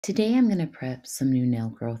Today I'm going to prep some new nail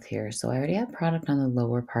growth here. So I already have product on the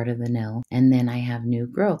lower part of the nail, and then I have new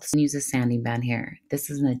growth. So I use a sanding band here. This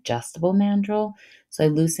is an adjustable mandrel. So I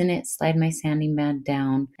loosen it, slide my sanding band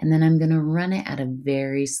down, and then I'm going to run it at a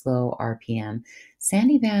very slow RPM.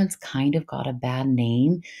 Sanding bands kind of got a bad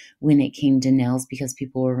name when it came to nails because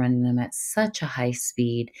people were running them at such a high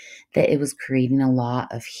speed that it was creating a lot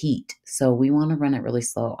of heat. So we want to run it really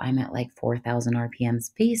slow. I'm at like 4,000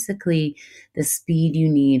 RPMs. Basically, the speed you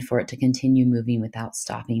need for it to continue moving without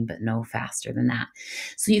stopping, but no faster than that.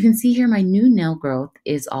 So you can see here my new nail growth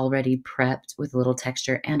is already prepped with a little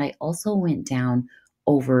texture, and I also went down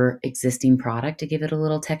over existing product to give it a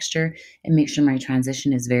little texture and make sure my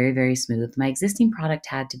transition is very, very smooth. My existing product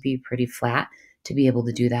had to be pretty flat to be able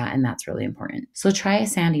to do that, and that's really important. So try a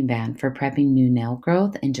sanding band for prepping new nail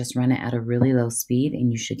growth and just run it at a really low speed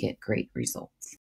and you should get great results.